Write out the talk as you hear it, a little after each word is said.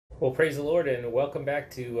Well, praise the Lord and welcome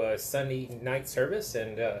back to Sunday night service.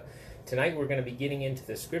 And tonight we're going to be getting into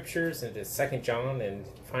the scriptures and to 2 John and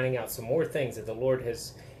finding out some more things that the Lord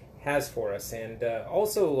has for us. And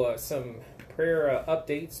also some prayer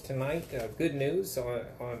updates tonight. Good news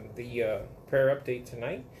on the prayer update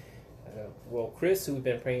tonight. Well, Chris, who we've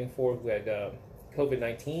been praying for, who had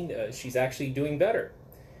COVID-19, she's actually doing better.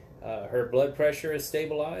 Her blood pressure is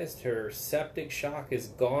stabilized. Her septic shock is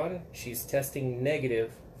gone. She's testing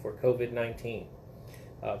negative for COVID-19.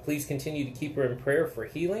 Please continue to keep her in prayer for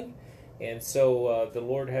healing. And so the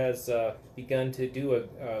Lord has begun to do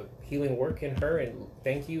a healing work in her. And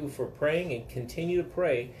thank you for praying, and continue to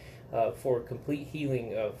pray for complete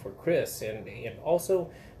healing for Chris and also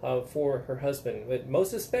for her husband. But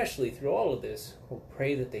most especially through all of this, we'll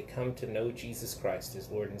pray that they come to know Jesus Christ as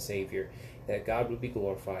Lord and Savior, that God would be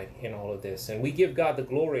glorified in all of this. And we give God the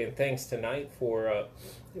glory and thanks tonight for, it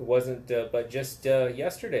wasn't but just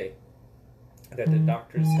yesterday that the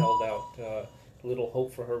doctors held out little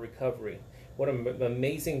hope for her recovery. What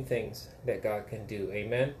amazing things that God can do.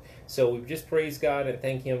 Amen. So we just praise God and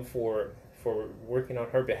thank Him for working on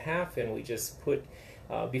her behalf, and we just put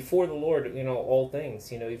before the Lord, all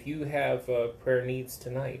things. If you have prayer needs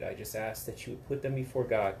tonight, I just ask that you would put them before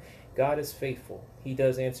God. God is faithful. He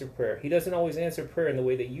does answer prayer. He doesn't always answer prayer in the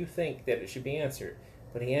way that you think that it should be answered,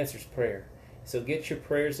 but He answers prayer. So get your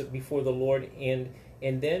prayers before the Lord, and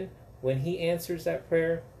then when He answers that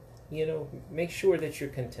prayer, make sure that you're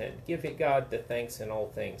content. Give God the thanks in all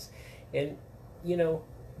things. And,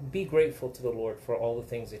 be grateful to the Lord for all the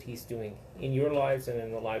things that He's doing in your lives and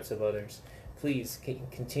in the lives of others. Please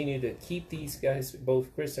continue to keep these guys,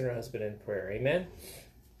 both Chris and her husband, in prayer. Amen?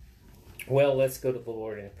 Well, let's go to the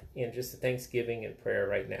Lord in just a thanksgiving and prayer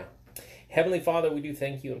right now. Heavenly Father, we do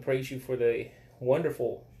thank you and praise you for the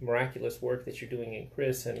wonderful, miraculous work that you're doing in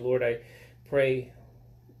Chris. And Lord, I pray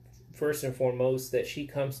first and foremost that she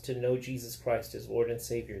comes to know Jesus Christ as Lord and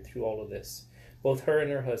Savior through all of this. Both her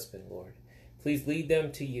and her husband, Lord. Please lead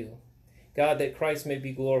them to you. God, that Christ may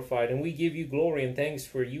be glorified. And we give you glory and thanks,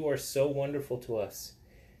 for you are so wonderful to us.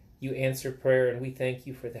 You answer prayer, and we thank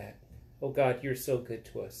you for that. Oh God, you're so good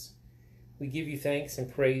to us. We give you thanks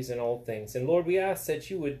and praise in all things. And Lord, we ask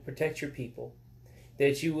that you would protect your people,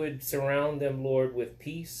 that you would surround them, Lord, with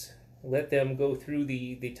peace. Let them go through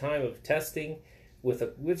the time of testing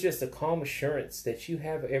with just a calm assurance that you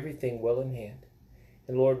have everything well in hand.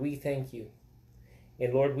 And Lord, we thank you.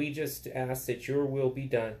 And Lord, we just ask that your will be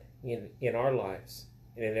done in our lives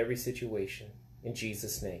and in every situation. In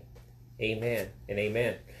Jesus' name, amen and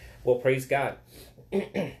amen. Well, praise God.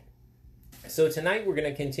 So tonight we're going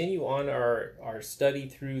to continue on our study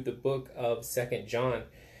through the book of 2 John.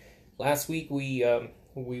 Last week we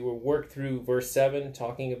were worked through verse 7,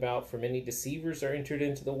 talking about, for many deceivers are entered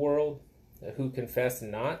into the world, who confess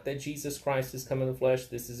not that Jesus Christ has come in the flesh.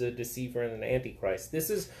 This is a deceiver and an antichrist. This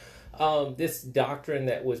is this doctrine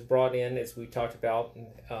that was brought in, as we talked about,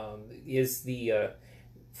 is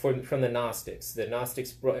from the Gnostics. The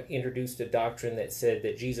Gnostics introduced a doctrine that said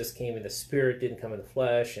that Jesus came in the spirit, didn't come in the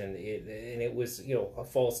flesh, and it was a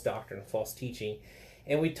false doctrine, a false teaching.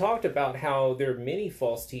 And we talked about how there are many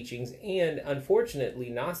false teachings, and unfortunately,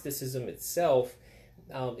 Gnosticism itself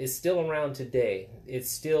is still around today. It's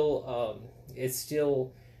still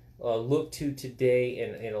looked to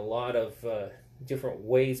today in a lot of different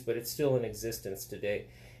ways, but it's still in existence today.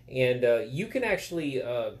 And you can actually,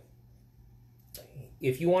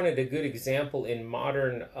 if you wanted a good example in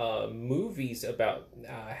modern movies about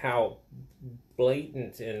how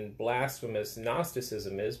blatant and blasphemous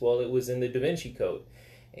Gnosticism is, well, it was in the Da Vinci Code.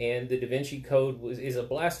 And the Da Vinci Code is a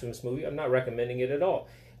blasphemous movie. I'm not recommending it at all.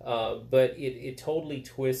 But it totally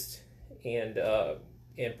twists and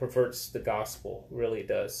perverts the gospel, really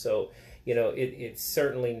does. So, it's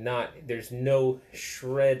certainly not, there's no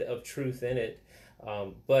shred of truth in it.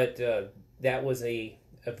 But that was a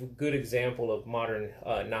good example of modern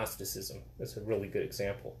Gnosticism. That's a really good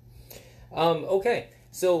example. Okay,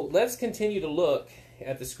 so let's continue to look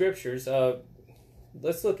at the scriptures.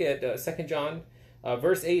 Let's look at 2 John,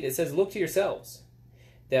 verse 8. It says, "Look to yourselves,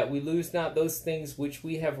 that we lose not those things which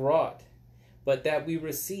we have wrought, but that we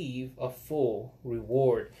receive a full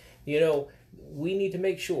reward." We need to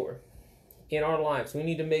make sure in our lives, we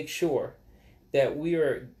need to make sure that we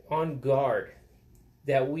are on guard,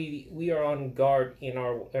 that we are on guard in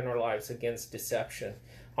our lives against deception,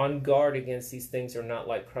 on guard against these things are not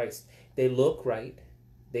like Christ. They look right,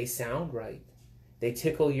 they sound right, they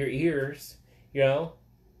tickle your ears,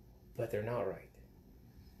 but they're not right.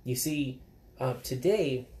 You see,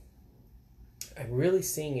 today, I'm really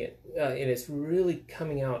seeing it, and it's really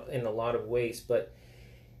coming out in a lot of ways, but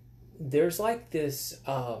there's like this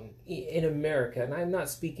in America, and I'm not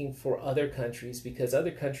speaking for other countries because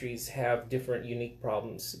other countries have different unique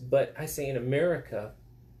problems, but I say in America,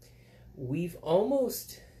 we've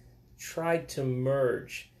almost tried to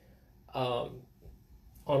merge, on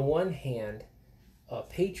one hand,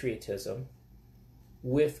 patriotism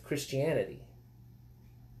with Christianity,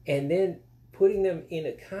 and then putting them in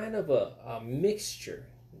a kind of a mixture,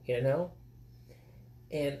 you know?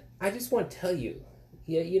 And I just want to tell you,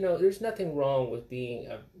 yeah, there's nothing wrong with being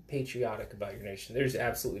patriotic about your nation. There's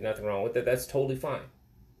absolutely nothing wrong with it. That's totally fine.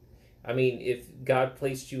 I mean, if God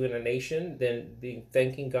placed you in a nation, then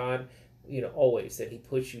thanking God, always that He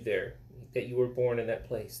put you there, that you were born in that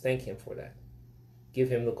place. Thank Him for that. Give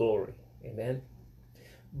Him the glory. Amen.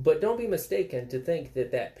 But don't be mistaken to think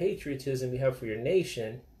that that patriotism you have for your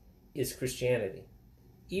nation is Christianity.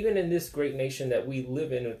 Even in this great nation that we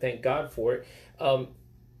live in, and thank God for it,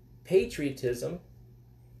 patriotism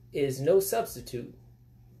is no substitute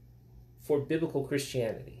for biblical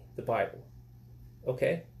Christianity, the Bible.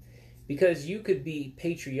 Okay? Because you could be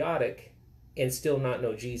patriotic and still not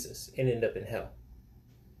know Jesus and end up in hell.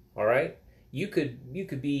 All right? You could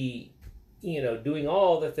be, doing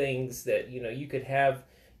all the things that, you could have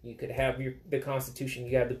the Constitution,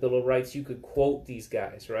 you have the Bill of Rights, you could quote these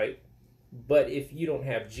guys, right? But if you don't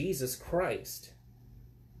have Jesus Christ,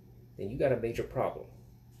 then you got a major problem.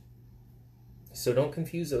 So don't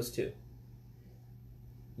confuse those two.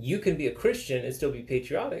 You can be a Christian and still be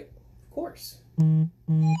patriotic, of course.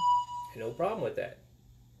 No problem with that.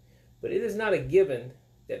 But it is not a given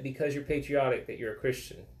that because you're patriotic that you're a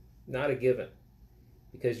Christian. Not a given.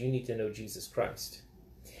 Because you need to know Jesus Christ.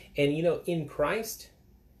 And in Christ,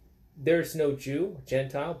 there's no Jew,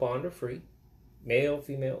 Gentile, bond or free, male,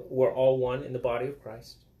 female. We're all one in the body of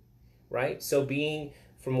Christ. Right? So being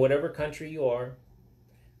from whatever country you are,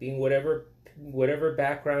 being whatever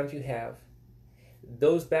background you have,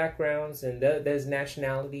 those backgrounds and those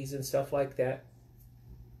nationalities and stuff like that,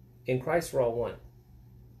 in Christ we're all one.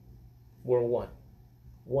 We're one.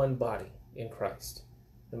 One body in Christ.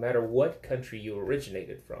 No matter what country you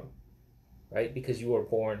originated from, right? Because you were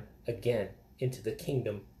born again into the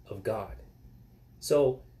kingdom of God.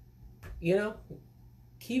 So,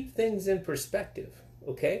 keep things in perspective,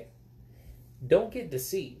 okay? Don't get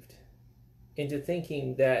deceived into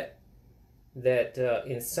thinking that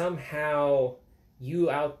in somehow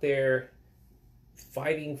you out there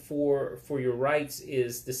fighting for your rights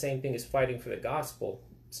is the same thing as fighting for the gospel.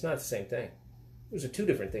 It's not the same thing. Those are two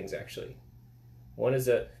different things, actually. One is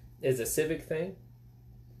a civic thing,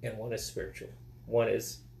 and one is spiritual. One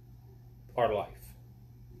is our life,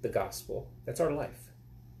 the gospel. That's our life.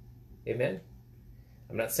 Amen?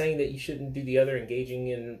 I'm not saying that you shouldn't do the other, engaging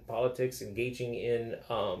in politics, engaging in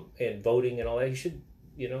voting and all that. You should,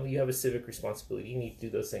 you have a civic responsibility. You need to do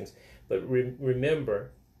those things. But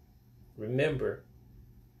remember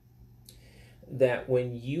that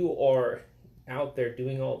when you are out there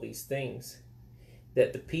doing all these things,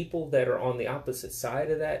 that the people that are on the opposite side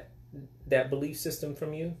of that belief system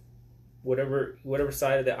from you, whatever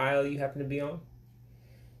side of the aisle you happen to be on,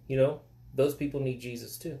 those people need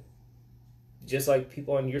Jesus too. Just like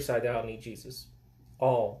people on your side of the aisle need Jesus.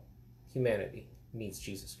 All humanity needs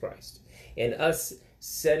Jesus Christ. And us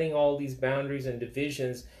setting all these boundaries and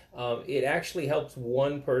divisions, it actually helps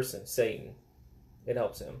one person, Satan. It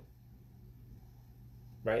helps him.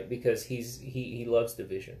 Right? Because he loves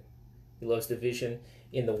division. He loves division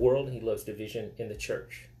in the world. He loves division in the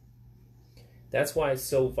church. That's why it's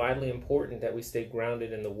so vitally important that we stay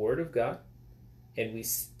grounded in the Word of God and we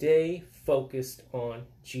stay focused on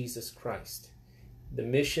Jesus Christ. The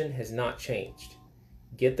mission has not changed.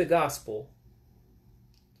 Get the gospel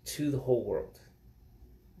to the whole world.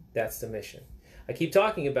 That's the mission. I keep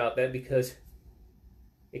talking about that because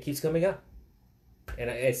it keeps coming up.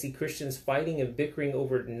 And I see Christians fighting and bickering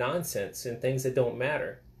over nonsense and things that don't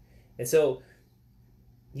matter. And so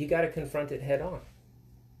you got to confront it head on.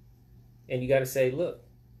 And you got to say, look,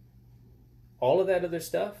 all of that other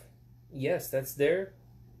stuff, yes, that's there,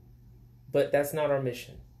 but that's not our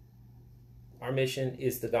mission. Our mission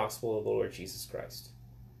is the gospel of the Lord Jesus Christ.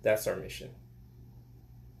 That's our mission.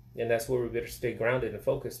 And that's where we better stay grounded and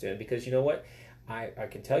focused in. Because you know what? I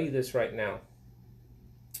can tell you this right now.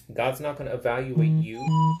 God's not going to evaluate you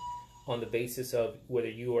on the basis of whether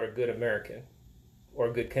you are a good American or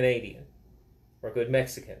a good Canadian or a good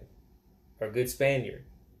Mexican or a good Spaniard,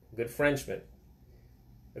 a good Frenchman,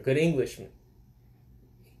 a good Englishman.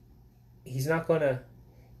 He's not going to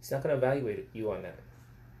evaluate you on that.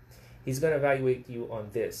 He's going to evaluate you on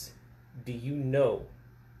this. Do you know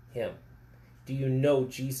Him? Do you know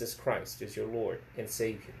Jesus Christ as your Lord and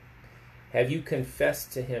Savior? Have you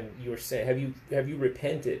confessed to him your sin? Have you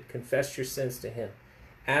repented, confessed your sins to him?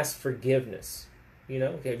 Ask forgiveness.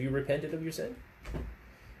 Have you repented of your sin?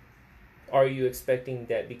 Are you expecting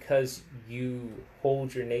that because you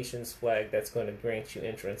hold your nation's flag, that's going to grant you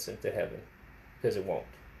entrance into heaven? Because it won't.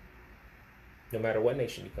 No matter what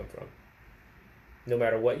nation you come from. No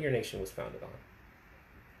matter what your nation was founded on.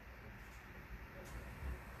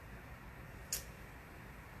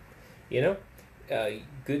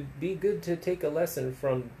 Be good to take a lesson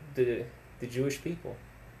from the Jewish people.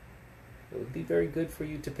 It would be very good for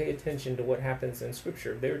you to pay attention to what happens in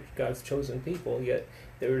Scripture. They're God's chosen people, yet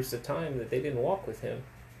there was a time that they didn't walk with him,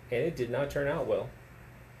 and it did not turn out well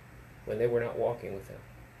when they were not walking with him.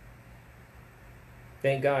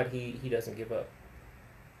 Thank God he doesn't give up.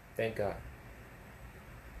 Thank God.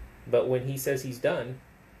 But when he says he's done,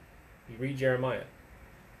 you read Jeremiah.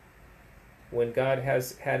 When God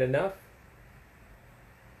has had enough,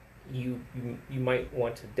 you might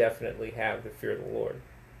want to definitely have the fear of the Lord.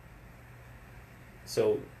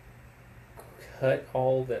 So cut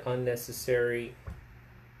all the unnecessary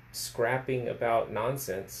scrapping about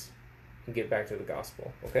nonsense and get back to the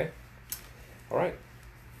gospel, okay? All right.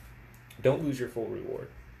 Don't lose your full reward.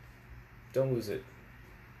 Don't lose it,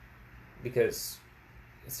 because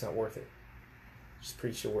it's not worth it. Just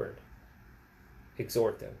preach the word.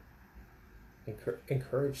 Exhort them.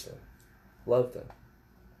 Encourage them. Love them.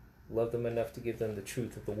 Love them enough to give them the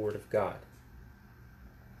truth of the word of God.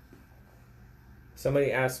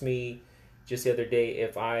 Somebody asked me just the other day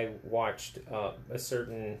if I watched a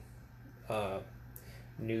certain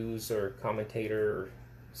news or commentator or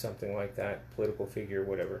something like that, political figure,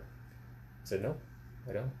 whatever. I said, no,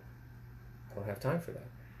 I don't. I don't have time for that.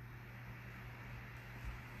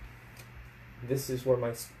 This is where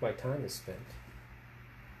my time is spent.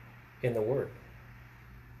 In the Word.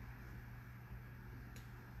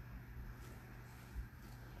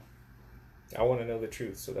 I want to know the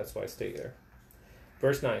truth, so that's why I stay there.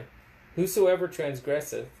 Verse 9. Whosoever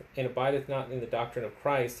transgresseth and abideth not in the doctrine of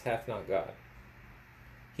Christ hath not God.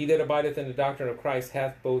 He that abideth in the doctrine of Christ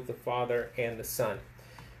hath both the Father and the Son.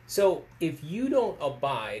 So if you don't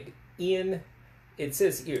abide in, it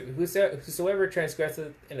says here, whosoever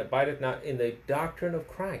transgresseth and abideth not in the doctrine of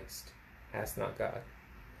Christ hath not God.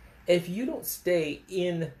 If you don't stay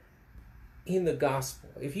in the gospel,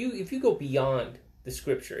 if you go beyond the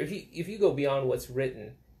Scripture, if you go beyond what's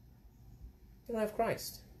written, you don't have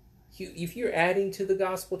Christ. If you're adding to the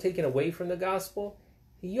gospel, taking away from the gospel,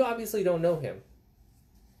 you obviously don't know him.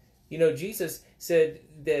 Jesus said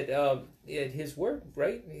that his word,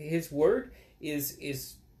 right? His word is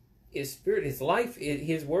spirit, his life.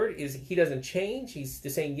 His word is, he doesn't change. He's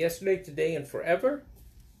the same yesterday, today, and forever.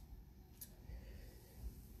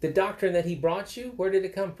 The doctrine that he brought you, where did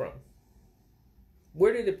it come from?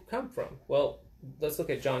 Where did it come from? Well, let's look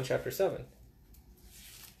at John chapter 7.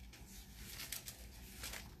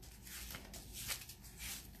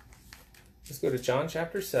 Let's go to John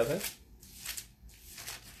chapter 7,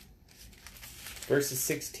 verses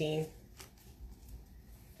 16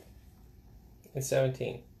 and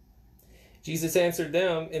 17. Jesus answered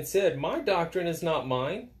them and said, My doctrine is not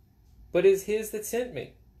mine, but is his that sent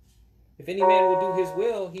me. If any man will do his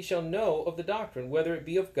will, he shall know of the doctrine, whether it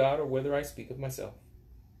be of God or whether I speak of myself.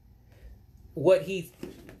 What he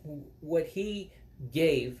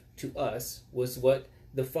gave to us was what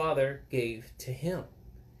the Father gave to him.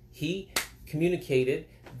 He communicated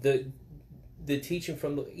the teaching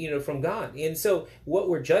from God. And so what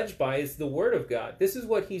we're judged by is the Word of God. This is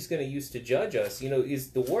what he's going to use to judge us,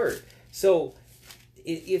 is the Word. So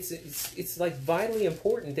it's like vitally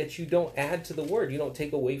important that you don't add to the Word. You don't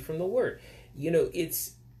take away from the Word.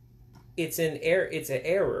 It's an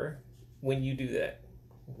error when you do that.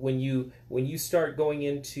 When you start going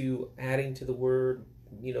into adding to the Word,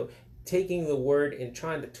 taking the Word and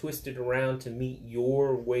trying to twist it around to meet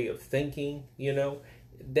your way of thinking,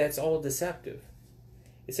 that's all deceptive.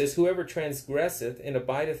 It says, whoever transgresseth and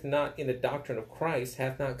abideth not in the doctrine of Christ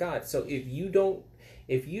hath not God. So if you don't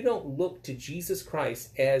look to Jesus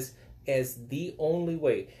Christ as the only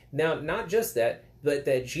way. Now, not just that, but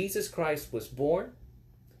that Jesus Christ was born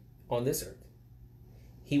on this earth.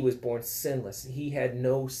 He was born sinless. He had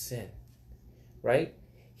no sin, right?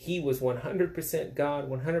 He was 100% God,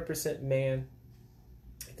 100% man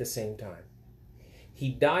at the same time. He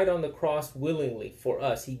died on the cross willingly for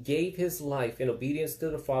us. He gave his life in obedience to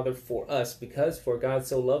the Father for us, because for God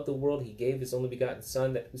so loved the world, he gave his only begotten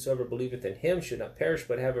Son, that whosoever believeth in him should not perish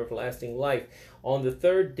but have everlasting life. On the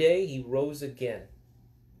third day, he rose again,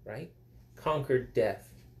 right? Conquered death.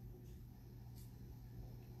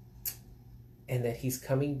 And that he's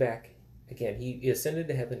coming back Again, he ascended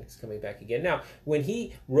to heaven. He's coming back again. Now, when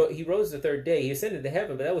he rose the third day, he ascended to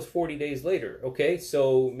heaven, but that was 40 days later. Okay,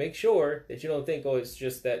 so make sure that you don't think, oh, it's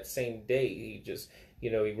just that same day. He just, he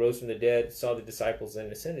rose from the dead, saw the disciples, and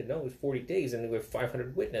ascended. No, it was 40 days, and there were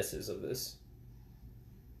 500 witnesses of this.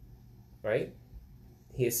 Right?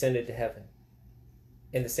 He ascended to heaven.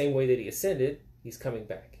 In the same way that he ascended, he's coming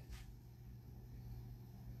back.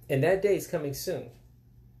 And that day is coming soon.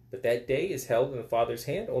 But that day is held in the Father's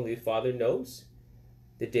hand. Only the Father knows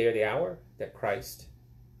the day or the hour that Christ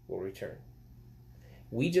will return.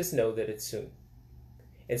 We just know that it's soon.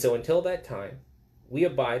 And so until that time, we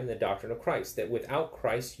abide in the doctrine of Christ, that without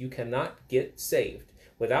Christ you cannot get saved.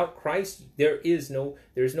 Without Christ, there is no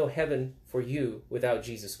heaven for you without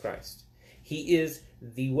Jesus Christ. He is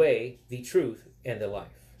the way, the truth, and the life.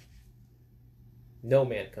 No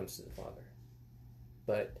man comes to the Father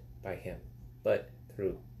but by him, but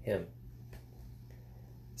through him.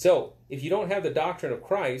 So, if you don't have the doctrine of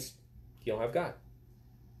Christ, you don't have God.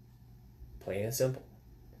 Plain and simple.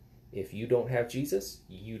 If you don't have Jesus,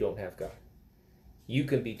 you don't have God. You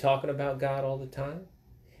can be talking about God all the time.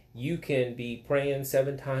 You can be praying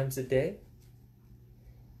 7 times a day.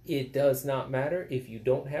 It does not matter. If you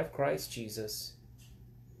don't have Christ Jesus,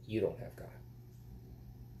 you don't have God.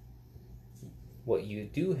 What you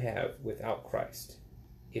do have without Christ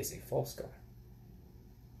is a false God.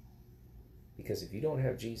 Because if you don't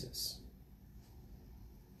have Jesus,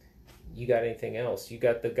 you got anything else. You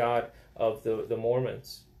got the God of the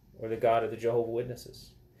Mormons, or the God of the Jehovah's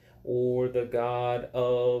Witnesses, or the God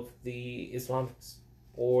of the Islamics,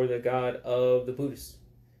 or the God of the Buddhists.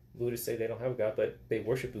 Buddhists say they don't have a God, but they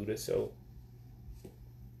worship Buddha, so,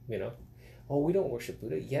 oh, we don't worship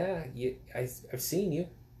Buddha. Yeah, I've seen you.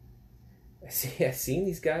 I've seen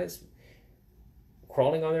these guys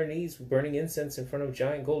crawling on their knees, burning incense in front of a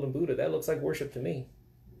giant golden Buddha. That looks like worship to me.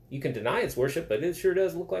 You can deny it's worship, but it sure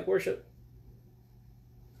does look like worship.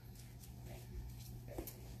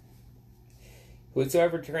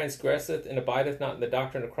 Whosoever transgresseth and abideth not in the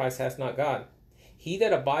doctrine of Christ hath not God. He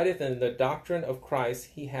that abideth in the doctrine of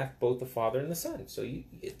Christ, he hath both the Father and the Son. So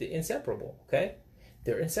they're inseparable, okay?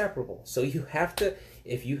 They're inseparable. So you have to,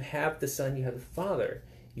 if you have the Son, you have the Father.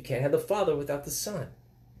 You can't have the Father without the Son.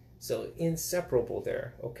 So inseparable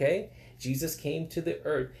there, okay? Jesus came to the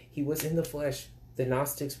earth. He was in the flesh. The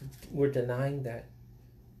Gnostics were denying that.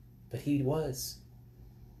 But he was.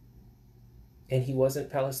 And he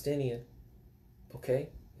wasn't Palestinian, okay?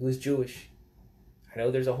 He was Jewish. I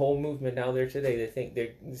know there's a whole movement out there today that think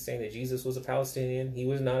they're saying that Jesus was a Palestinian. He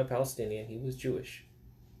was not a Palestinian. He was Jewish.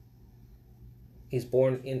 He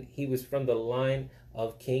was from the line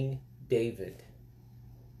of King David.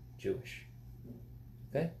 Jewish.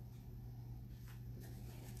 Okay?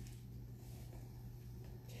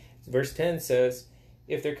 Verse 10 says,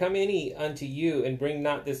 if there come any unto you and bring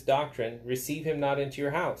not this doctrine, receive him not into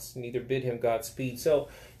your house, neither bid him Godspeed. So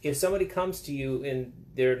if somebody comes to you and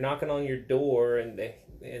they're knocking on your door and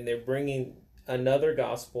they're bringing another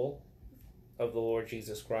gospel of the Lord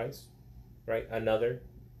Jesus Christ, right? Another,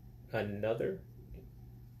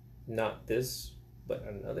 not this, but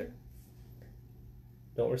another,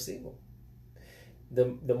 don't receive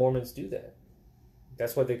them. The Mormons do that.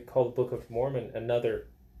 That's why they call the Book of Mormon another,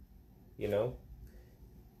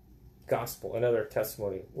 gospel, another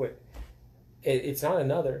testimony. It's not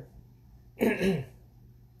another. It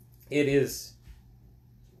is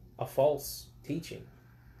a false teaching.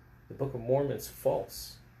 The Book of Mormon's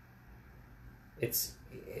false. It's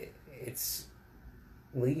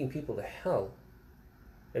leading people to hell.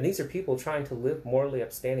 And these are people trying to live morally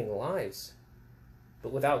upstanding lives.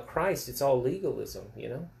 But without Christ, it's all legalism,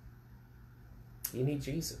 You need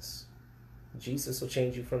Jesus. Jesus will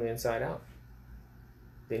change you from the inside out.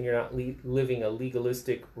 Then you're not living a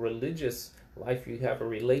legalistic religious life. You have a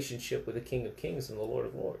relationship with the King of Kings and the Lord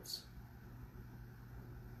of Lords.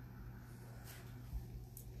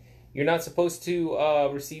 You're not supposed to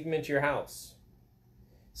receive them into your house.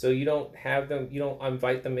 So you don't have them, you don't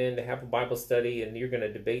invite them in to have a Bible study and you're going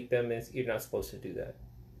to debate them. You're not supposed to do that.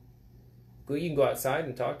 You can go outside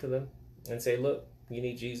and talk to them and say, look, you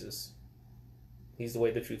need Jesus. He's the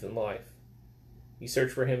way, the truth, and life. You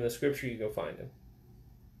search for him in the scripture, you go find him.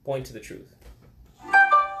 Point to the truth.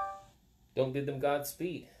 Don't bid them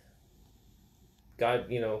Godspeed. God,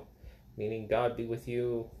 meaning God be with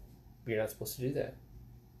you. You're not supposed to do that.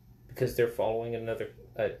 Because they're following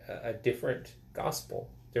a different gospel.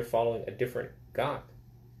 They're following a different God.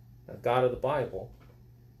 A God of the Bible.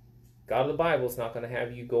 God of the Bible is not going to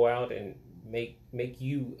have you go out and make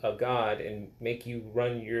you a god and make you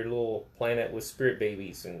run your little planet with spirit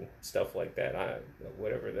babies and stuff like that.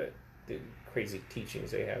 Whatever the crazy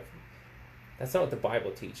teachings they have. That's not what the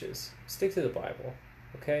Bible teaches. Stick to the Bible,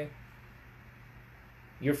 okay?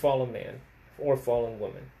 You're fallen man or fallen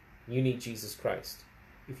woman. You need Jesus Christ.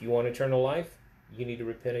 If you want eternal life, you need to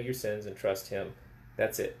repent of your sins and trust him.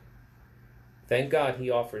 That's it. Thank God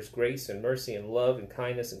he offers grace and mercy and love and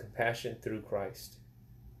kindness and compassion through Christ.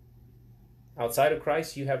 Outside of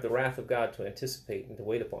Christ, you have the wrath of God to anticipate and to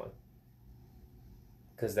wait upon,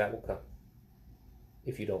 because that will come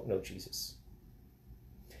if you don't know Jesus.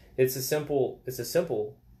 It's a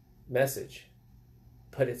simple message,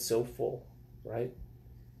 but it's so full, right?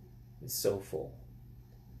 It's so full.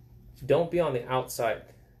 Don't be on the outside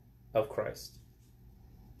of Christ.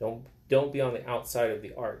 Don't be on the outside of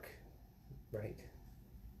the ark, right?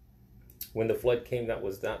 When the flood came, that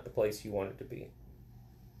was not the place you wanted to be.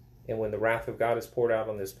 And when the wrath of God is poured out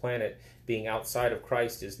on this planet, being outside of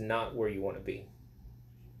Christ is not where you want to be.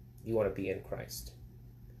 You want to be in Christ,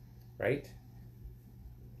 right?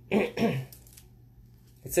 It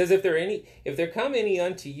says, if there come any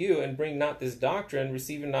unto you and bring not this doctrine,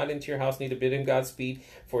 receive him not into your house, neither bid him Godspeed.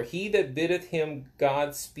 For he that biddeth him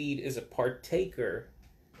Godspeed is a partaker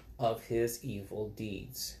of his evil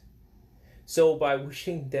deeds. So by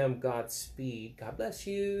wishing them Godspeed, God bless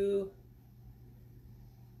you,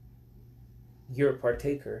 you're a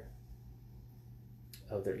partaker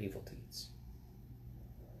of their evil deeds.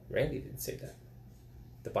 Randy didn't say that.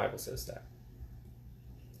 The Bible says that.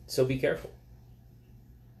 So be careful.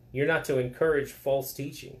 You're not to encourage false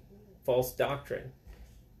teaching, false doctrine.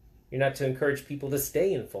 You're not to encourage people to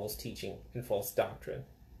stay in false teaching and false doctrine.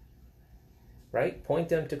 Right? Point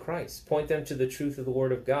them to Christ. Point them to the truth of the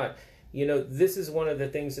Word of God. You know, this is one of the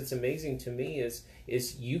things that's amazing to me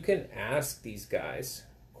is you can ask these guys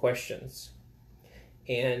questions.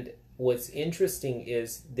 And what's interesting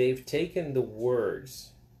is they've taken the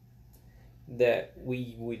words that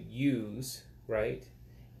we would use, right,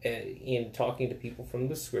 in talking to people from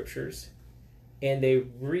the scriptures, and they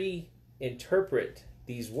reinterpret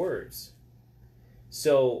these words.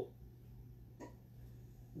 So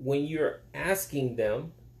when you're asking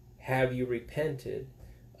them, have you repented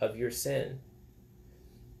of your sin,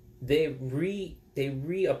 they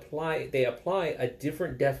apply a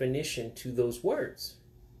different definition to those words.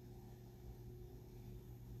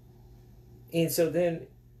 And so then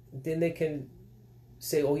they can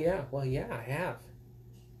say, oh yeah, well yeah, I have.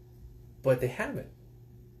 But they haven't,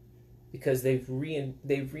 because they've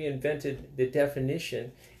reinvented the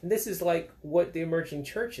definition. And this is like what the emerging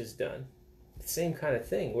church has done. The same kind of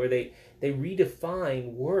thing, where they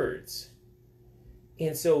redefine words.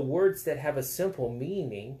 And so words that have a simple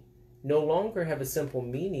meaning no longer have a simple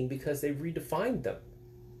meaning because they've redefined them.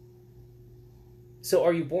 So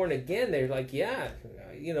are you born again? They're like, yeah,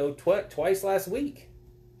 twice last week.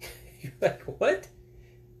 You're like, what?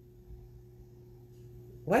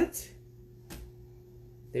 What?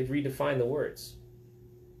 They've redefined the words.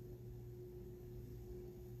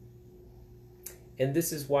 And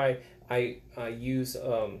this is why I use,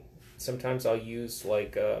 sometimes I'll use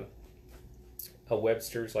like a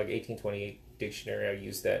Webster's, like 1828 dictionary. I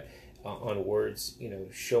use that on words,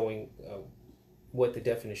 showing what the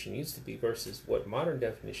definition used to be versus what modern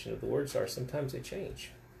definition of the words are. Sometimes they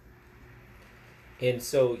change. And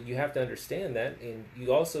so you have to understand that, and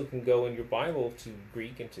you also can go in your Bible to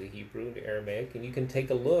Greek and to Hebrew and to Aramaic, and you can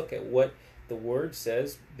take a look at what the word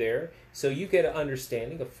says there, so you get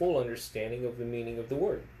a full understanding of the meaning of the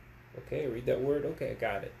word. Okay, read that word. Okay, I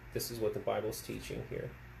got it. This is what the Bible's teaching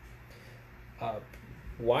here.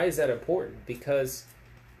 Why is that important? Because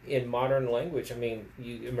in modern language,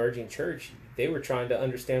 emerging church, they were trying to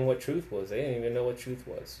understand what truth was. They didn't even know what truth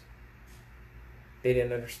was. They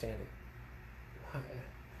didn't understand it.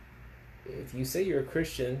 If you say you're a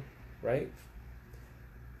Christian, right,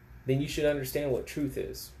 then you should understand what truth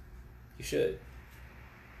is. You should.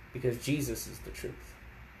 Because Jesus is the truth.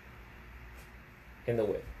 And the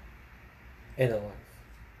way. And the life.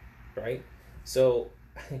 Right? So,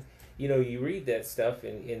 you read that stuff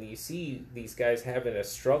and you see these guys having a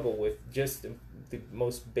struggle with just the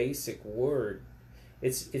most basic word.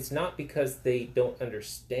 It's not because they don't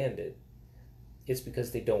understand it. It's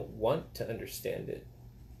because they don't want to understand it.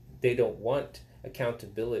 They don't want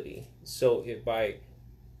accountability. So by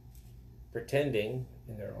pretending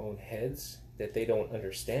in their own heads that they don't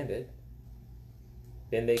understand it,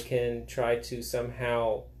 then they can try to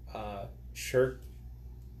somehow shirk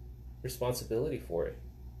responsibility for it.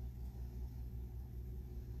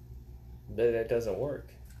 But that doesn't work.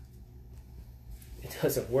 It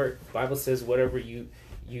doesn't work. The Bible says whatever you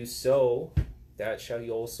sow, that shall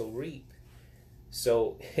you also reap.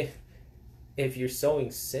 So if you're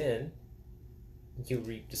sowing sin, you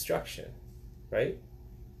reap destruction, right?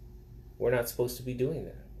 We're not supposed to be doing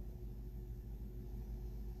that.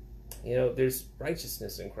 You know, there's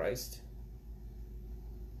righteousness in Christ.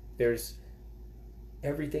 There's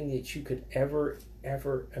everything that you could ever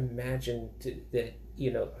imagine that,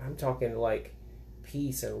 you know, I'm talking like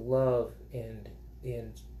peace and love and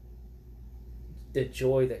the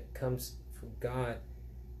joy that comes from God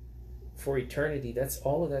for eternity. That's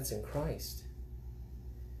all of that's in Christ.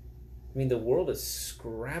 I mean, the world is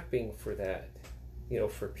scrapping for that, you know,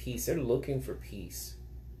 for peace. They're looking for peace.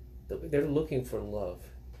 They're looking for love.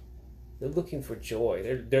 They're looking for joy.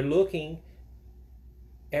 They're looking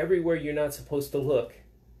everywhere you're not supposed to look.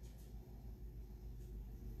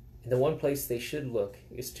 And the one place they should look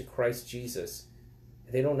is to Christ Jesus.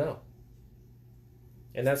 They don't know.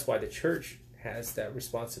 And that's why the church has that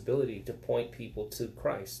responsibility to point people to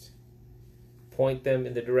Christ. Point them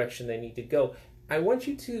in the direction they need to go. I want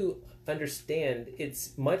you to understand,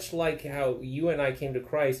 it's much like how you and I came to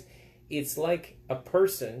Christ. It's like a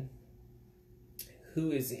person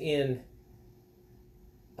who is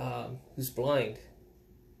who's blind,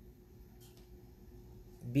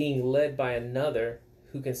 being led by another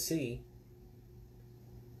who can see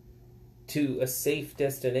to a safe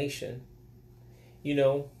destination. You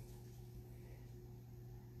know,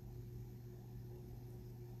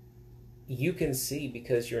 you can see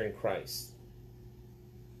because you're in Christ.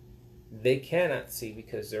 They cannot see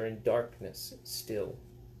because they're in darkness still.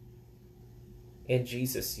 And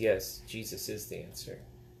Jesus, yes, Jesus is the answer.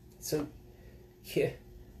 So, yeah,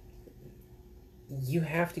 you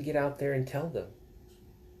have to get out there and tell them.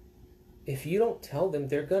 If you don't tell them,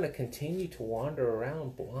 they're going to continue to wander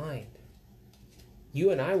around blind.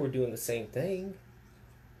 You and I were doing the same thing.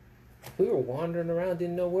 We were wandering around,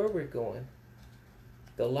 didn't know where we were going.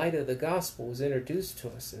 The light of the gospel was introduced to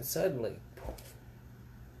us, and suddenly,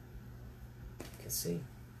 you can see.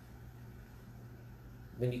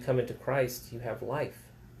 When you come into Christ, you have life.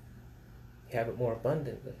 You have it more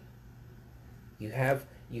abundantly. You have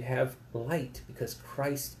light because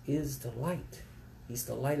Christ is the light. He's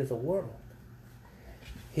the light of the world.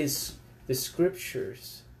 The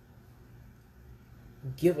scriptures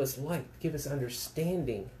give us light, give us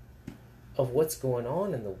understanding of what's going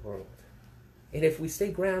on in the world. And if we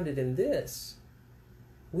stay grounded in this,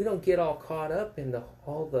 we don't get all caught up in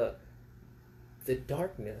all the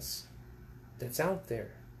darkness that's out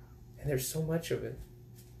there. And there's so much of it.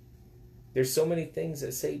 There's so many things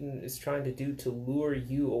that Satan is trying to do to lure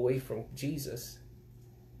you away from Jesus.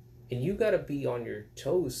 And you got to be on your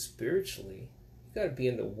toes spiritually. You got to be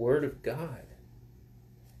in the Word of God.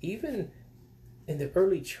 Even in the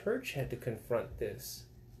early church had to confront this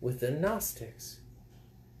with the Gnostics.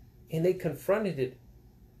 And they confronted it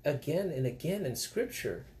again and again in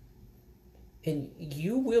Scripture. And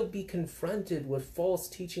you will be confronted with false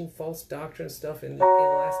teaching, false doctrine stuff in the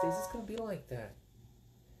last days. It's going to be like that.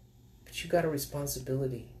 But you got a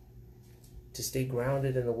responsibility to stay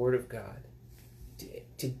grounded in the Word of God.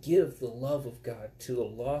 To give the love of God to a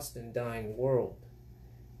lost and dying world.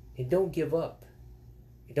 And don't give up.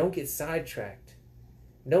 And don't get sidetracked.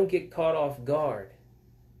 Don't get caught off guard.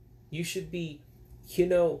 You should be, you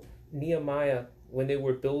know, Nehemiah, when they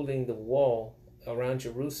were building the wall around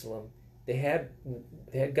Jerusalem, they had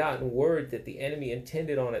gotten word that the enemy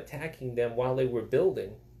intended on attacking them while they were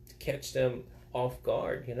building to catch them off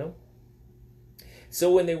guard, you know. So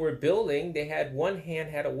when they were building, they had one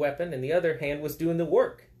hand had a weapon and the other hand was doing the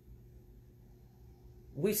work.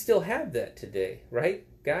 We still have that today, right,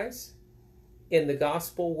 guys? In the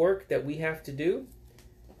gospel work that we have to do,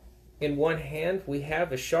 in one hand we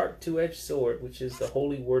have a sharp two-edged sword, which is the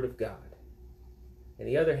holy word of God. In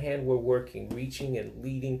the other hand, we're working, reaching and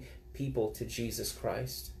leading people to Jesus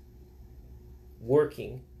Christ.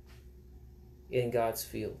 Working in God's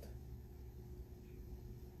field.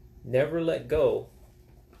 Never let go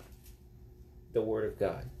the Word of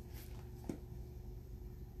God.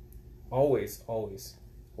 Always, always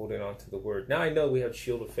holding on to the Word. Now I know we have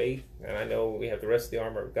shield of faith, and I know we have the rest of the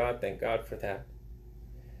armor of God. Thank God for that.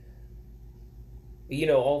 You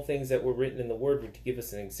know, all things that were written in the Word were to give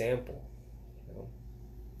us an example. You know?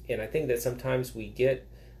 And I think that sometimes we get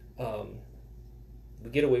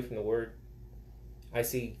away from the Word. I've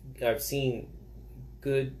seen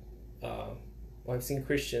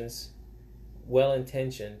Christians,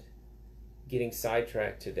 well-intentioned, getting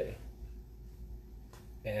sidetracked today.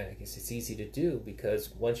 And I guess it's easy to do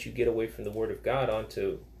because once you get away from the Word of God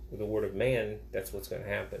onto the Word of man, that's what's going to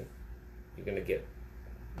happen. You're going to get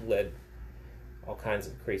led all kinds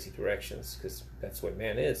of crazy directions because that's what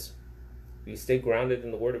man is. If you stay grounded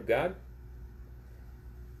in the Word of God,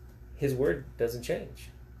 His Word doesn't change.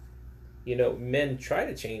 You know, men try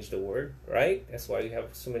to change the Word, right? That's why you have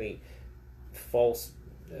so many false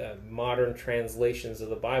modern translations of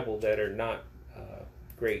the Bible that are not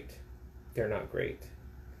great. They're not great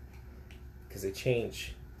because they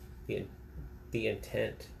change the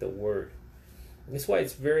intent, the word. And that's why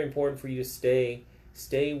it's very important for you to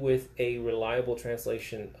stay with a reliable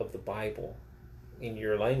translation of the Bible in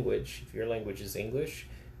your language. If your language is English,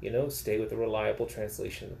 stay with a reliable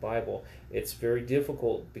translation of the Bible. It's very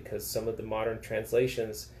difficult because some of the modern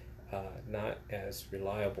translations not as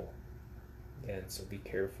reliable, and so be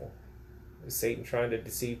careful. Is Satan trying to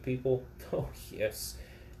deceive people? Oh, yes,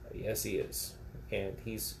 he is, and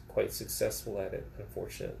he's quite successful at it,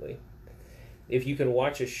 unfortunately. If you can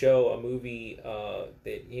watch a movie,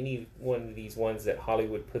 that any one of these ones that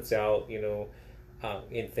Hollywood puts out,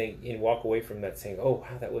 and walk away from that saying, "Oh,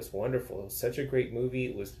 wow, that was wonderful! It was such a great movie.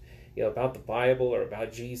 It was, about the Bible or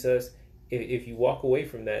about Jesus." If you walk away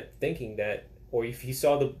from that thinking that, or if you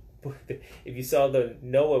saw the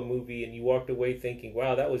Noah movie and you walked away thinking,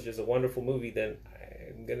 "Wow, that was just a wonderful movie," then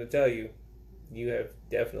I'm going to tell you, you have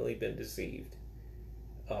definitely been deceived.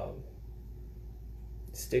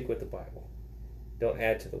 Stick with the Bible. Don't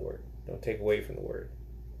add to the Word. Don't take away from the Word.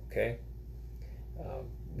 Okay?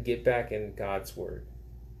 Get back in God's Word.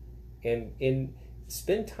 And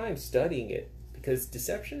spend time studying it, because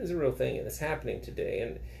deception is a real thing and it's happening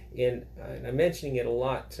today. And I'm mentioning it a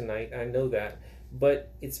lot tonight. I know that.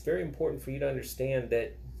 But it's very important for you to understand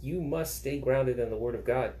that you must stay grounded in the Word of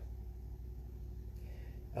God.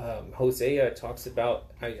 Hosea talks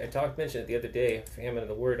about, I mentioned it the other day, famine of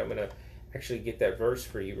the Word. I'm going to actually get that verse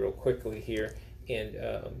for you real quickly here. And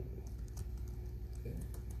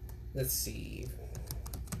let's see.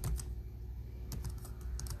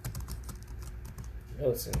 Oh,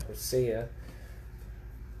 it's in Hosea.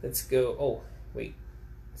 Let's go. Oh, wait.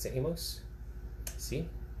 Is it Amos? See?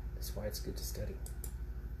 That's why it's good to study.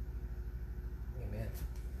 Amen.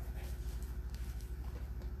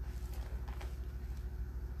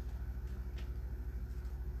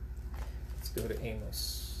 Let's go to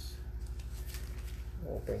Amos.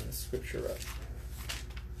 We'll bring the scripture up.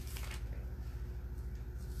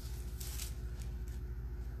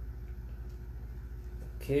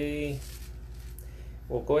 Okay.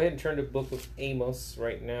 Well, go ahead and turn to the book of Amos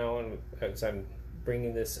right now, and as I'm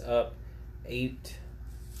bringing this up, Amos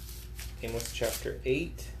chapter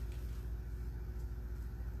 8.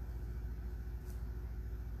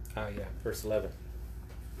 Verse 11.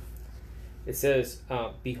 It says,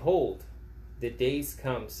 "Behold, the days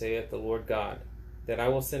come, saith the Lord God, that I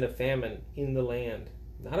will send a famine in the land,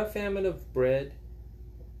 not a famine of bread,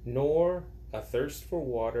 nor a thirst for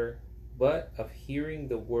water, but of hearing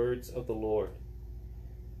the words of the Lord.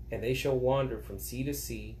 And they shall wander from sea to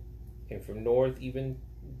sea, and from north even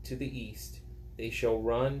to the east. They shall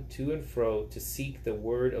run to and fro to seek the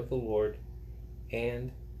word of the Lord,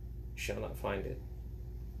 and shall not find it."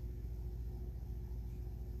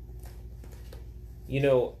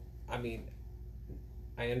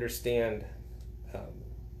 I understand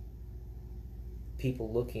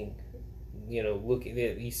people looking,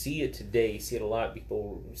 you see it today, you see it a lot,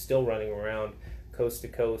 people still running around coast to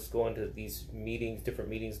coast, going to these meetings, different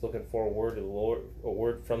meetings, looking for a word of the Lord, a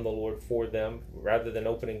word from the Lord for them, rather than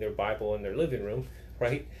opening their Bible in their living room,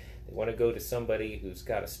 right? They want to go to somebody who's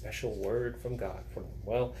got a special word from God for them.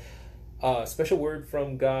 Well, a special word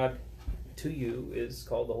from God to you is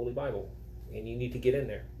called the Holy Bible, and you need to get in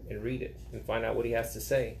there and read it and find out what He has to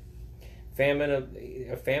say. A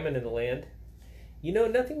famine in the land.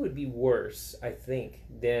 Nothing would be worse, I think,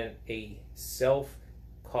 than a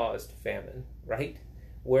self-caused famine, right?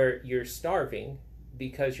 Where you're starving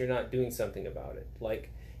because you're not doing something about it.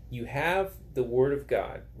 Like, you have the Word of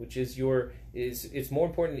God, which is it's more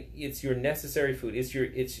important, it's your necessary food.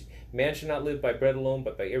 It's man shall not live by bread alone,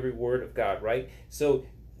 but by every word of God, right? So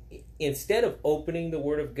instead of opening the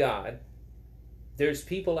Word of God, there's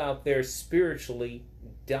people out there spiritually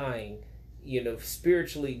dying,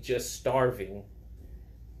 spiritually just starving,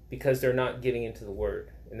 because they're not getting into the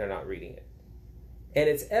Word and they're not reading it. And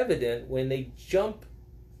it's evident when they jump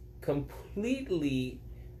completely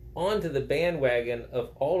onto the bandwagon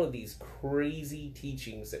of all of these crazy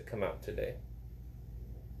teachings that come out today.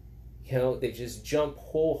 They just jump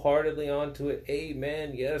wholeheartedly onto it.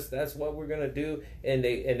 Amen. Yes, that's what we're going to do. And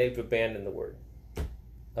they've abandoned the Word.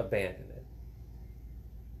 Abandoned it.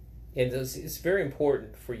 And it's very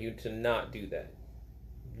important for you to not do that.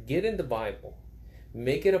 Get in the Bible.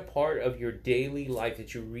 Make it a part of your daily life,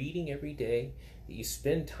 that you're reading every day, that you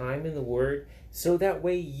spend time in the Word, so that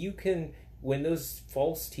way you can, when those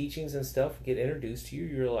false teachings and stuff get introduced to you,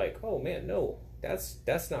 you're like, oh man, no,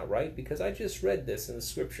 that's not right, because I just read this in the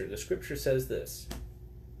Scripture. The Scripture says this.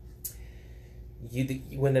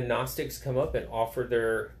 When the Gnostics come up and offer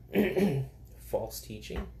their false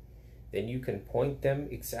teaching, then you can point them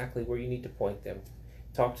exactly where you need to point them.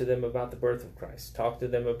 Talk to them about the birth of Christ. Talk to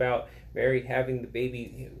them about Mary having the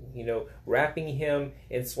baby, wrapping him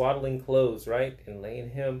in swaddling clothes, right? And laying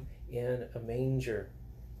him in a manger,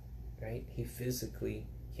 right? He physically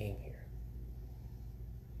came here.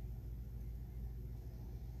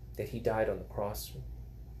 That he died on the cross.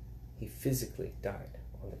 He physically died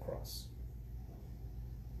on the cross.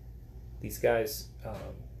 These guys,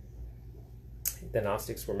 the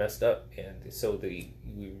Gnostics were messed up, and so we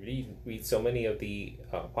read so many of the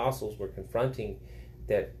apostles were confronting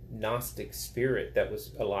that Gnostic spirit that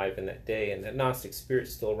was alive in that day, and that Gnostic spirit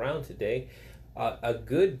is still around today. A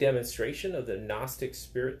good demonstration of the Gnostic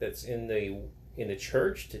spirit that's in the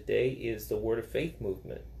church today is the Word of Faith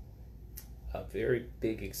movement. A very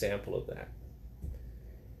big example of that.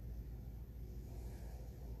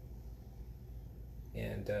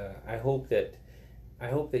 And I hope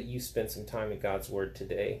that you spend some time in God's Word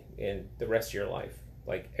today and the rest of your life,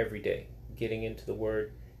 like every day, getting into the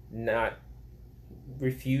Word, not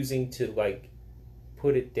refusing to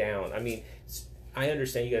put it down. I mean, I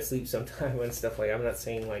understand you gotta sleep sometime and stuff like that. I'm not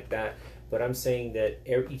saying like that, but I'm saying that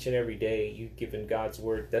each and every day you've given God's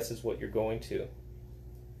Word, this is what you're going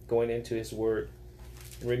into His Word,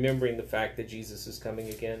 remembering the fact that Jesus is coming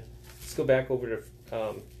again. Let's go back over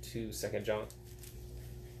to 2 John.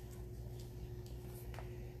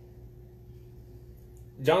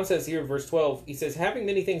 John says here, verse 12, he says, having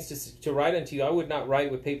many things to write unto you, I would not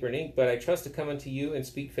write with paper and ink, but I trust to come unto you and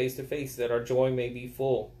speak face to face, that our joy may be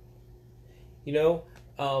full.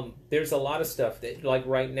 There's a lot of stuff that, like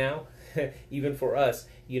right now, even for us,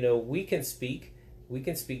 we can speak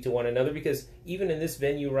to one another, because even in this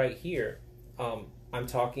venue right here, I'm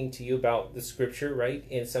talking to you about the scripture, right?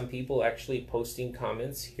 And some people actually posting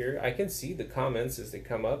comments here. I can see the comments as they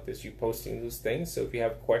come up as you posting those things. So if you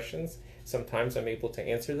have questions, sometimes I'm able to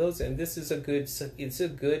answer those. And this is a good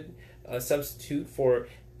substitute for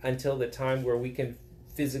until the time where we can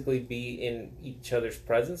physically be in each other's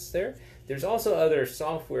presence there. There's also other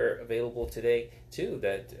software available today too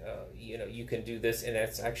that you can do this, and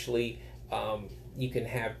that's actually you can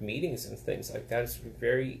have meetings and things like that. It's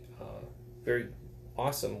very very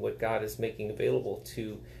awesome what God is making available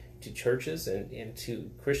to churches and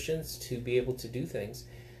to Christians to be able to do things.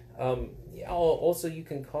 Also, you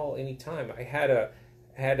can call anytime. I had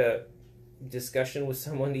a discussion with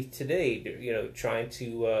someone today, trying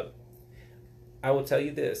to. I will tell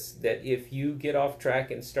you this: that if you get off track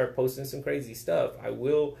and start posting some crazy stuff, I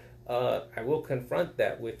will confront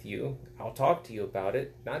that with you. I'll talk to you about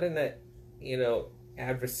it, not in that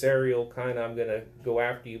adversarial kind of I'm gonna go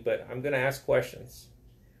after you, but I'm gonna ask questions.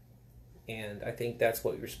 And I think that's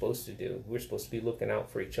what you're supposed to do. We're supposed to be looking out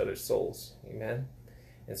for each other's souls. Amen.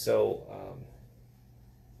 And so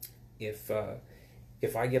if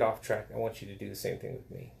I get off track, I want you to do the same thing with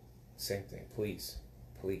me. Same thing, please.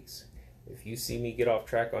 If you see me get off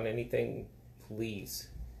track on anything, please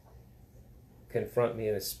confront me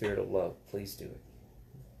in a spirit of love. Please do it.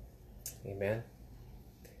 Amen.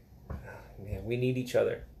 Man, we need each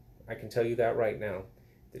other. I can tell you that right now.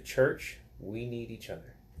 The church, we need each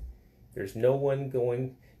other. There's no one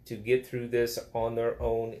going to get through this on their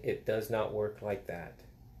own. It does not work like that.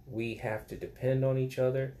 We have to depend on each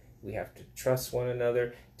other. We have to trust one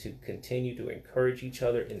another, to continue to encourage each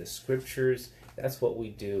other in the scriptures. That's what we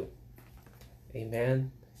do.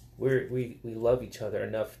 Amen. We love each other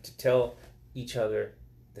enough to tell each other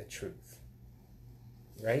the truth.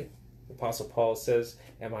 Right? The Apostle Paul says,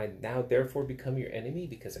 am I now therefore become your enemy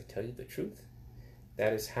because I tell you the truth?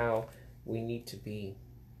 That is how we need to be.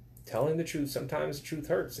 Telling the truth. Sometimes the truth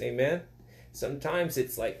hurts. Amen. Sometimes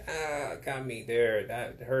it's like, got me there.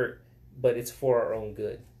 That hurt. But it's for our own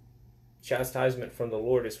good. Chastisement from the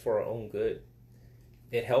Lord is for our own good.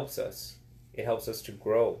 It helps us. It helps us to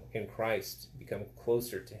grow in Christ, become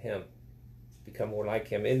closer to Him, become more like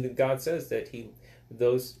Him. And God says that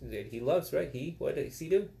those that He loves, right? What does He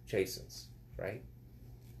do? Chastens, right?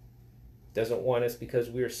 Doesn't want us, because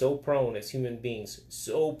we are so prone as human beings,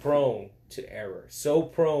 so prone to error, so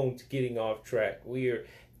prone to getting off track. We are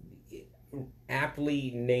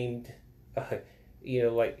aptly named,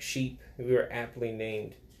 like sheep. We are aptly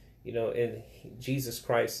named, and Jesus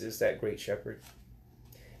Christ is that great shepherd.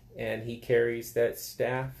 And He carries that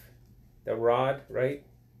staff, the rod, right?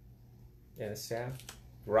 And a staff,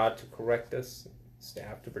 rod to correct us,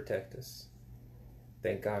 staff to protect us.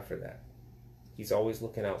 Thank God for that. He's always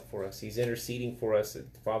looking out for us. He's interceding for us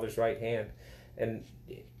at the Father's right hand. And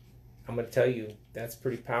I'm going to tell you, that's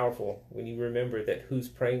pretty powerful when you remember that who's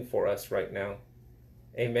praying for us right now.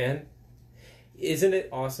 Amen? Isn't it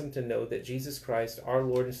awesome to know that Jesus Christ, our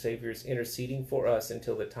Lord and Savior, is interceding for us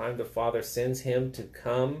until the time the Father sends him to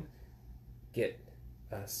come get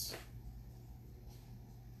us?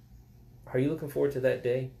 Are you looking forward to that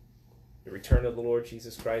day? The return of the Lord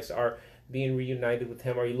Jesus Christ, our being reunited with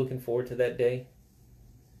him. Are you looking forward to that day?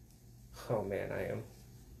 Oh man, I am.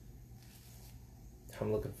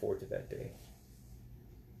 I'm looking forward to that day.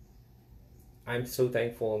 I'm so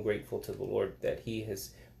thankful and grateful to the Lord that he has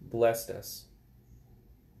blessed us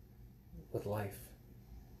with life.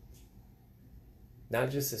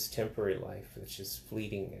 Not just this temporary life, it's just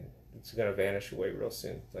fleeting and it's going to vanish away real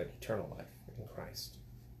soon, but eternal life in Christ.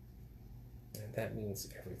 And that means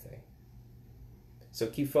everything. So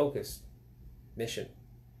keep focused. Mission,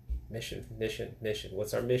 mission, mission, mission.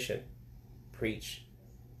 What's our mission? Preach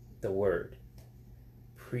the word.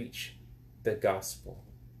 Preach the gospel.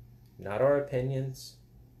 Not our opinions.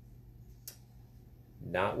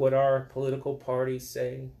 Not what our political parties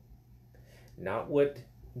say. Not what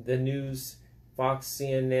the news, Fox,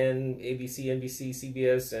 CNN, ABC, NBC,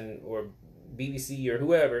 CBS, or BBC or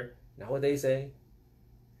whoever, not what they say.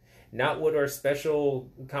 Not what our special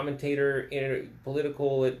commentator,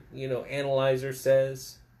 political, analyzer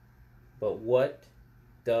says, but what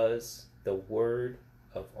does the Word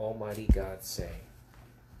of Almighty God say?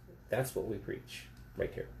 That's what we preach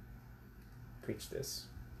right here. Preach this.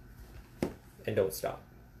 And don't stop.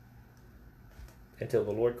 Until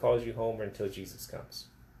the Lord calls you home or until Jesus comes.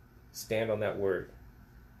 Stand on that word.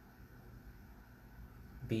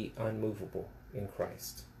 Be unmovable in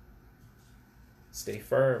Christ. Stay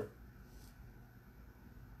firm.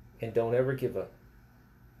 And don't ever give up.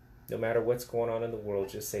 No matter what's going on in the world,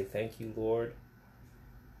 just say, thank you, Lord.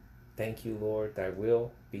 Thank you, Lord. Thy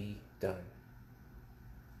will be done.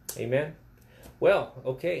 Amen. Well,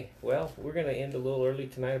 okay. Well, we're going to end a little early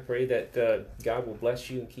tonight. I pray that God will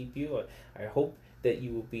bless you and keep you. I hope that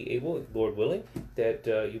you will be able, Lord willing, that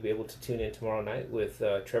you'll be able to tune in tomorrow night with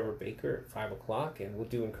Trevor Baker at 5 o'clock, and we'll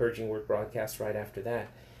do Encouraging Word broadcast right after that.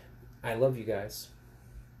 I love you guys.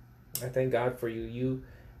 I thank God for you. You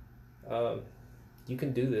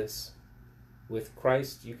can do this. With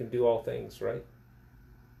Christ, you can do all things, right?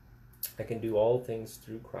 I can do all things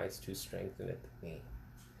through Christ who strengtheneth me.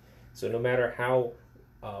 So no matter how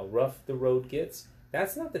rough the road gets,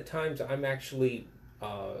 that's not the times I'm actually,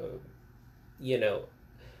 I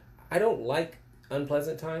don't like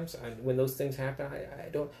unpleasant times. When those things happen, I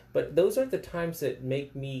don't. But those aren't the times that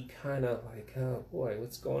make me kind of like, oh boy,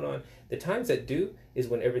 what's going on? The times that do is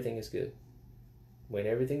when everything is good. When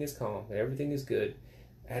everything is calm, when everything is good.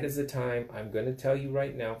 That is the time, I'm going to tell you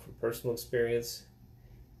right now from personal experience,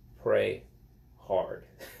 pray hard.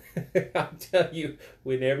 I'll tell you,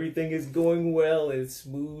 when everything is going well and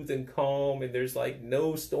smooth and calm and there's like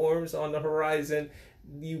no storms on the horizon,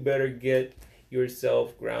 you better get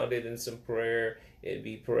yourself grounded in some prayer and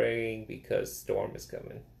be praying because storm is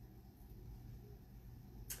coming.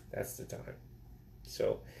 That's the time.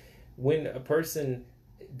 So when a person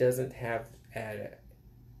doesn't have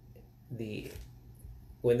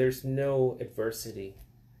when there's no adversity,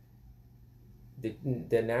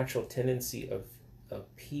 the natural tendency of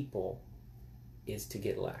people is to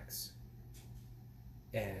get lax.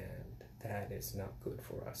 And that is not good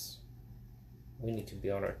for us. We need to be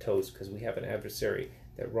on our toes because we have an adversary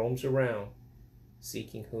that roams around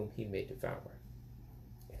seeking whom he may devour.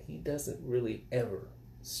 And he doesn't really ever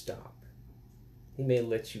stop. He may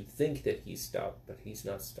let you think that he's stopped, but he's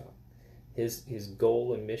not stopped. His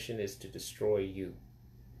goal and mission is to destroy you.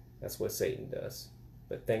 That's what Satan does.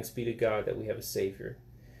 But thanks be to God that we have a Savior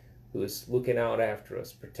who is looking out after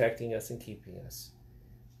us, protecting us and keeping us.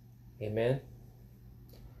 Amen?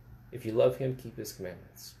 If you love him, keep his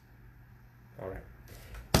commandments. All right.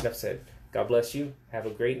 Enough said. God bless you. Have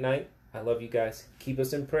a great night. I love you guys. Keep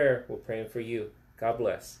us in prayer. We're praying for you. God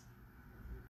bless.